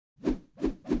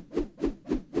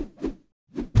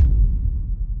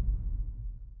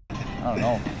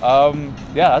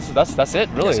Yeah, that's it,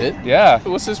 really. That's it? Yeah.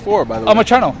 What's this for, by the way? Oh, my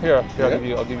channel. Here, Yeah.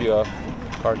 I'll give you a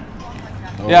card.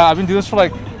 Oh. Yeah, I've been doing this for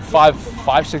like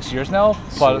 5-6 years now,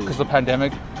 but Sweet. because of the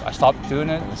pandemic, I stopped doing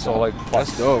it. So like,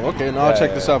 That's dope. Okay, now I'll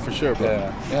check this out for sure, bro.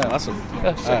 Yeah. Awesome.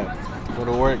 Yeah, sick. All right. Go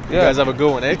to work. You Yeah. guys have a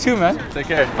good one, eh? You too, man. Take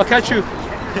care. I'll catch you.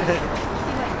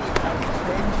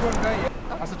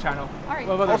 That's the channel. All right.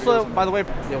 Also, by the way, you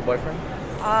have a boyfriend?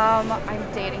 I'm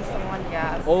dating someone,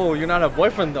 yes. Oh, you're not a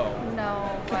boyfriend though.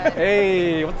 No, but...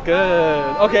 Hey, what's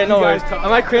good? Okay, no worries.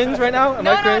 Am I cringe right now? Am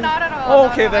I cringe? No, not at all. Oh,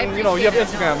 okay, No, then you know you have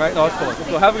appreciate it. Instagram, right? No, it's cool. Let's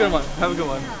go. Have a good one. Have a good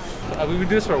one. We've been doing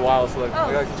this for a while, so like, Oh.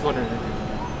 we got like 200.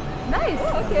 Nice,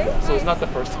 okay. So it's not the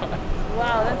first time.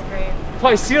 Wow, that's great. You've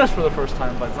probably seen us for the first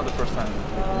time, but it's not the first time.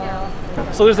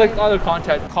 Yeah. So there's like other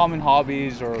content, common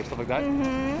hobbies or stuff like that.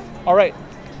 All right,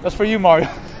 that's for you, Mario.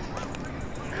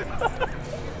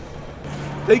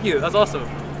 Thank you. That's awesome.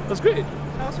 That's great.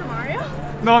 That was for Mario?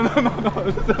 No.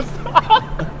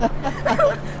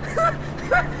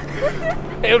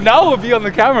 Hey, now we'll be on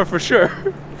the camera for sure.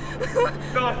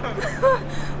 No.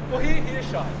 Well, he is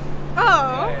shy.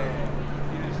 Oh.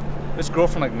 This girl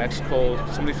from like Mexico,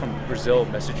 somebody from Brazil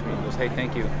messaged me and goes, hey,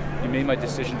 thank you. You made my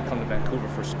decision to come to Vancouver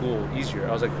for school easier.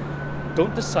 I was like,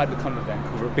 don't decide to come to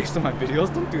Vancouver based on my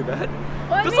videos. Don't do that.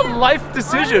 Well, That's a life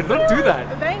decision. Don't do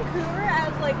that. Vancouver,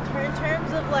 as like in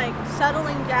terms of like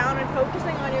settling down and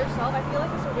focusing on yourself, I feel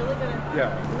like it's a really good environment.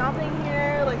 Yeah. Nothing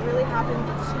here like really happens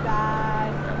too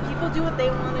bad. People do what they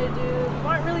want to do. People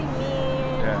aren't really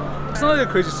mean. Yeah. It's not like a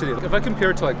crazy city. If I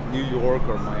compare it to like New York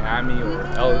or Miami or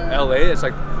LA, it's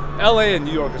like LA and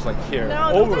New York is like here,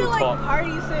 No, over those the are top. like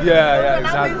party cities. Yeah, Those yeah, are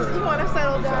not places exactly. you want to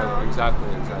settle down. Exactly.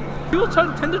 People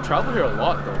tend to travel here a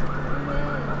lot though.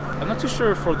 I'm not too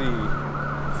sure for the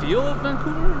feel of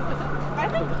Vancouver, I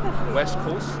think the West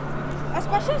Coast.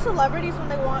 especially celebrities when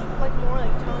they want like more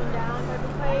like toned down type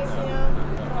of place, you know.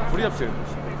 What are you up to?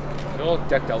 They're all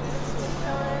decked out.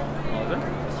 Chilling, Oh, is it?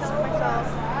 showing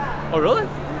myself. Oh, really?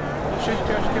 She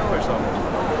can't kill herself.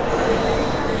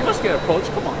 You must get approached.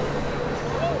 Come on.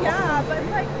 Yeah, but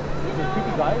it's like,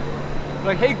 Creepy guy.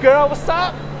 Like, hey girl, what's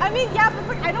up? I mean, yeah, but it's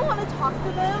like I don't want to talk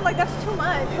to them. Like that's too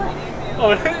much. Like,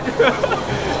 Oh,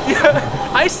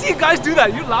 yeah. I see guys do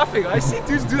that. You're laughing. I see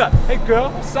dudes do that. Hey girl,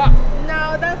 what's up?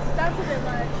 no, that's a bit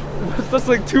much. That's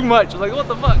like too much. Like, what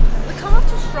the fuck? Like come off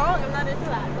too strong. I'm not into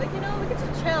that. Like you know, we can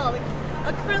just chill. Like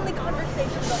a friendly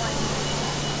conversation going.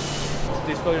 Did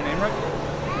you spell your name right?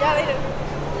 Yeah, they do.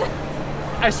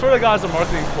 I swear to God, it's a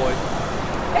marketing ploy.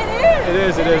 It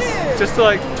is. Just to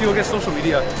like people get social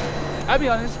media. Add me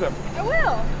on Instagram. I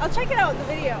will. I'll check it out. The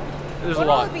video. There's when a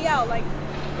lot. will it be out? Like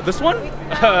This one?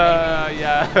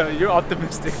 Yeah, you're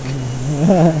optimistic.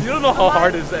 You don't know how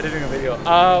hard it is editing a video.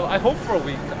 I hope for a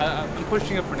week. I'm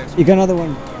pushing it for next You week. got another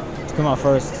one to come out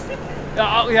first.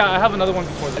 Yeah, I have another one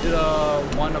before. I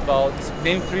did one about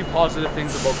name 3 positive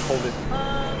things about COVID.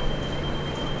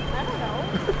 I don't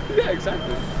know. Yeah,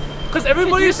 exactly. Because Did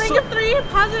everybody you is think so, of 3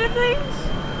 positive things?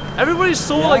 everybody's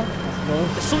so like,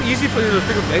 it's so easy for you to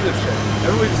think of negative shit.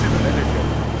 Everybody just thinks of negative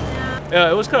shit.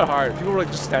 Yeah, it was kind of hard. People were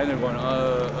like just standing there going,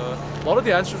 A lot of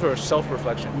the answers were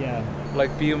self-reflection. Yeah.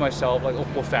 Like being myself, like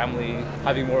with family,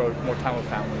 having more time with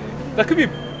family. That could be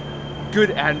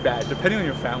good and bad, depending on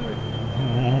your family.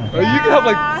 Or you can have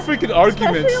like freaking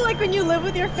arguments. Especially like when you live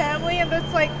with your family and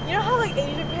it's like, you know how like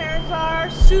Asian parents are?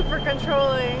 Super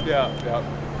controlling. Yeah.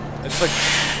 It's like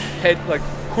like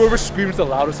whoever screams the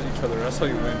loudest at each other, that's how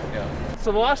you win. Yeah.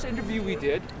 So the last interview we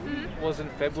did was in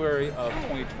February of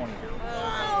 2020.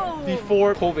 Oh.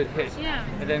 Before COVID hit. Yeah.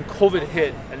 And then COVID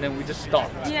hit and then we just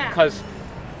stopped. Yeah. Because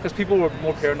people were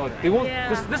more paranoid. They won't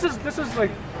this is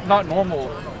like not normal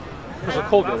because of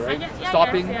COVID, right?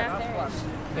 Stopping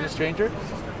in a stranger.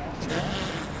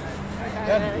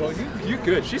 Yeah, well, you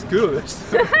good. She's good at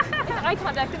this. Eye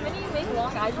contact, and when you make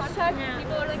long eye contact,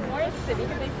 people are like more interested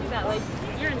because they see that like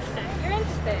you're interested. You're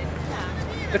interested.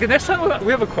 Yeah. Okay, next time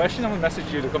we have a question, I'm gonna message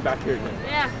you to come back here again.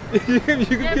 Yeah. you can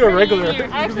They're be a regular. pretty You weird.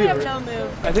 can I actually be a have regular. no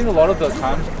moves. I think a lot of the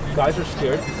times guys are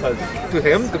scared because to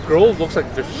him the girl looks like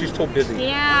she's so busy.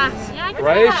 Yeah. Yeah, I can see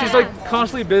Right? that. She's like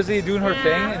constantly busy doing her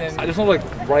thing, and then there's no like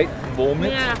right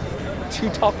moment to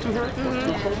talk to her.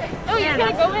 Oh, you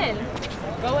gotta go in.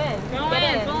 Go in. Get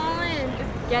in. Fall in.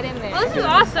 Just get in there. Oh, this is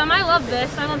awesome. I love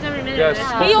this. I loved every minute Yes, of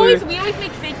it. hopefully- We always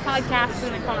make fake podcasts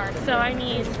in the car. So I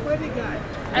mean,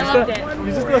 I loved it.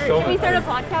 You just gotta film Can we it. start a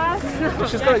podcast?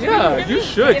 She's got, yeah, you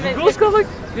should. You girls got like,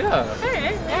 yeah.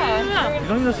 Yeah. You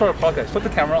don't even start a podcast. Put the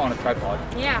camera on a tripod.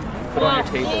 Yeah. Put it on your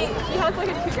table. She has like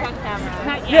a 2-gram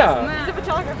camera. Yeah. She's a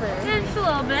photographer. Just a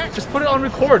little bit. Just put it on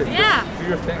record. And Yeah. just do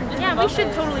your thing. Yeah, we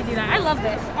should totally do that. I love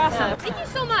this. Awesome. Thank you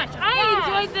so much.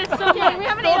 I enjoyed this so much. We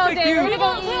haven't ate all day. We're gonna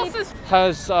go eat.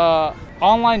 Has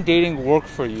online dating worked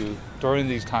for you during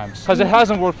these times? Because it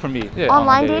hasn't worked for me. Yeah,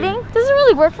 Online dating doesn't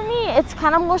really work for me. It's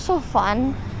kind of more so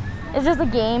fun. It's just a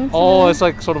game. to Oh, me. it's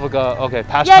like sort of like a, okay,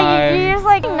 pastime. Yeah, you're just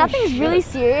like, nothing's shit. really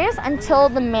serious until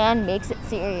the man makes it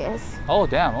serious. Oh,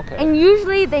 damn, okay. And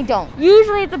usually they don't.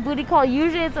 Usually it's a booty call.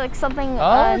 Usually it's like something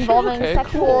Oh, shit, involving okay,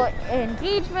 sexual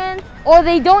engagement. Or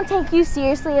they don't take you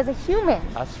seriously as a human.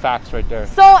 That's facts right there.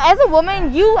 So as a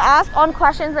woman, you ask on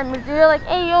questions and you're like,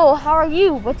 hey, yo, how are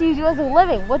you? What do you do as a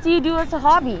living? What do you do as a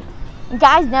hobby? And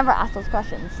guys never ask those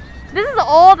questions. This is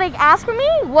all they ask for me?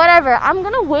 Whatever. I'm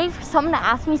gonna wait for someone to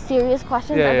ask me serious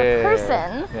questions as a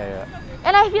person. Yeah.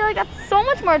 And I feel like that's so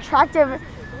much more attractive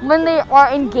when they are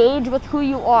engaged with who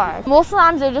you are. Most of the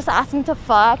times they're just asking to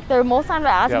fuck. Most times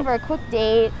they're asking Yep. for a quick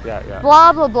date. Yeah.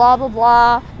 Blah, blah, blah, blah,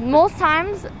 blah. Most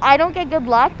times I don't get good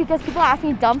luck because people ask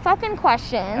me dumb fucking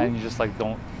questions. And you just like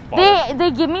don't bother. They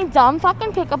give me dumb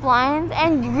fucking pickup lines,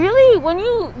 and really when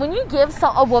you give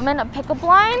a woman a pickup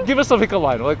line. Give us a pickup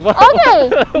line. Like what? Okay,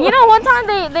 you know, one time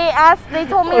they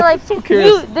told me like so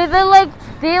curious.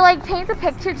 they like paint a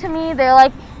picture to me. They're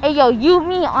like, hey yo, you and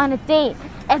me on a date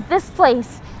at this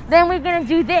place. Then we're gonna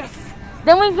do this.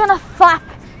 Then we're gonna fuck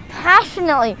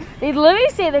passionately. They literally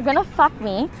say they're gonna fuck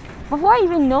me before I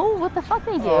even know what the fuck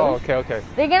they do. Oh, okay.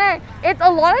 They're gonna. It's a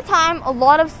lot of time, a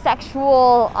lot of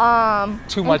sexual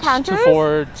Too much, encounters. too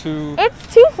forward, too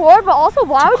It's too forward, but also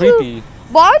why would creepy. you?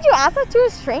 Why would you ask that to a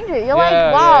stranger? You're like,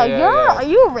 Yeah, wow, yeah. are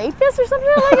you a rapist or something?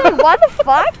 Like, why the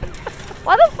fuck?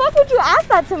 Why the fuck would you ask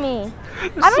that to me? I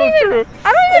don't so even true.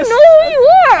 know who you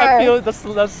are. I feel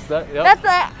yep.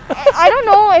 I don't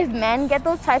know if men get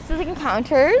those types of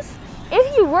encounters.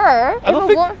 If you were, I don't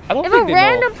if think a they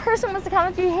random know. person was to come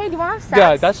up to you, hey, do you want to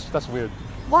have sex? Yeah, that's weird.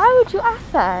 Why would you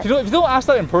ask that? If you don't ask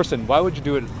that in person, why would you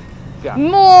do it? Yeah.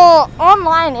 More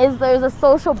online there's a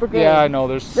social brigade. Yeah, I know.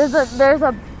 There's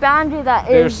a boundary that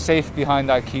they're is safe behind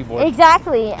that keyboard.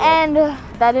 exactly, and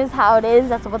that is how it is.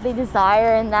 That's what they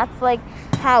desire, and that's like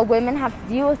how women have to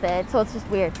deal with it. So it's just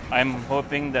weird. I'm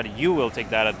hoping that you will take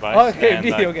that advice. Okay, and,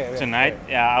 okay. Tonight,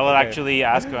 yeah, I will actually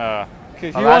ask. He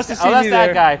I'll wants ask, to see I'll ask me that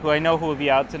there. guy who I know who will be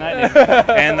out tonight.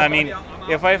 And I mean,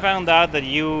 if I found out that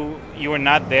you were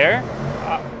not there,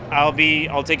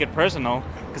 I'll take it personal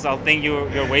because I'll think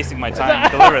you're wasting my time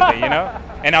deliberately, you know.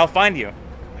 And I'll find you.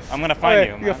 I'm gonna find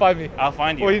you. You're gonna find me. I'll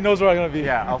find you. Well, he knows where I'm gonna be.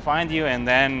 Yeah, I'll find you, and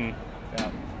then,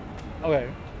 Okay.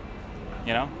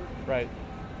 you know. Right.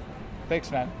 Thanks,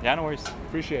 man. Yeah, no worries.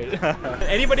 Appreciate it.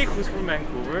 Anybody who's from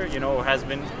Vancouver, you know, has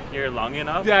been here long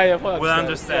enough, Yeah, will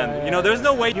understand. Yeah, You know, there's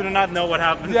no way you do not know what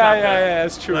happens. Yeah, out there.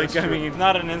 it's true. Like, it's I true. mean, it's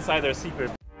not an insider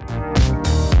secret.